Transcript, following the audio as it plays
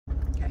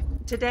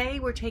Today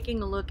we're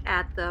taking a look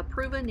at the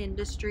Proven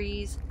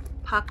Industries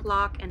Puck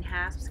Lock and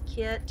Hasp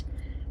kit.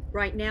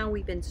 Right now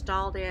we've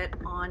installed it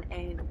on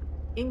an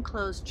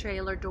enclosed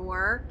trailer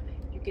door.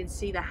 You can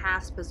see the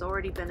hasp has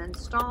already been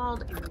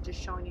installed, and we're just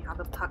showing you how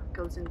the puck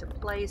goes into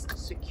place to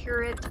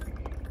secure it.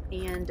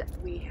 And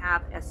we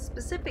have a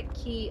specific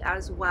key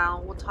as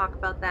well. We'll talk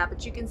about that,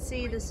 but you can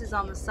see this is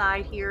on the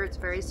side here. It's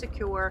very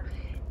secure,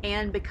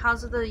 and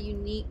because of the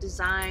unique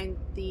design,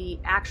 the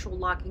actual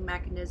locking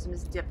mechanism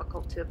is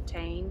difficult to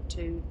obtain,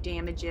 to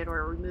damage it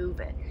or remove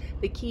it.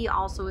 The key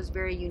also is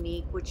very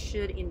unique, which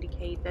should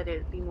indicate that it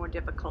would be more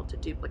difficult to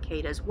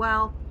duplicate as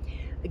well.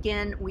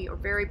 Again, we are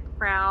very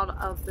proud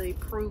of the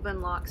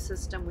Proven lock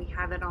system. We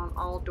have it on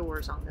all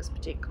doors on this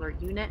particular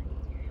unit.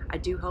 I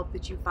do hope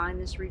that you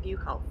find this review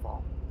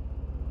helpful.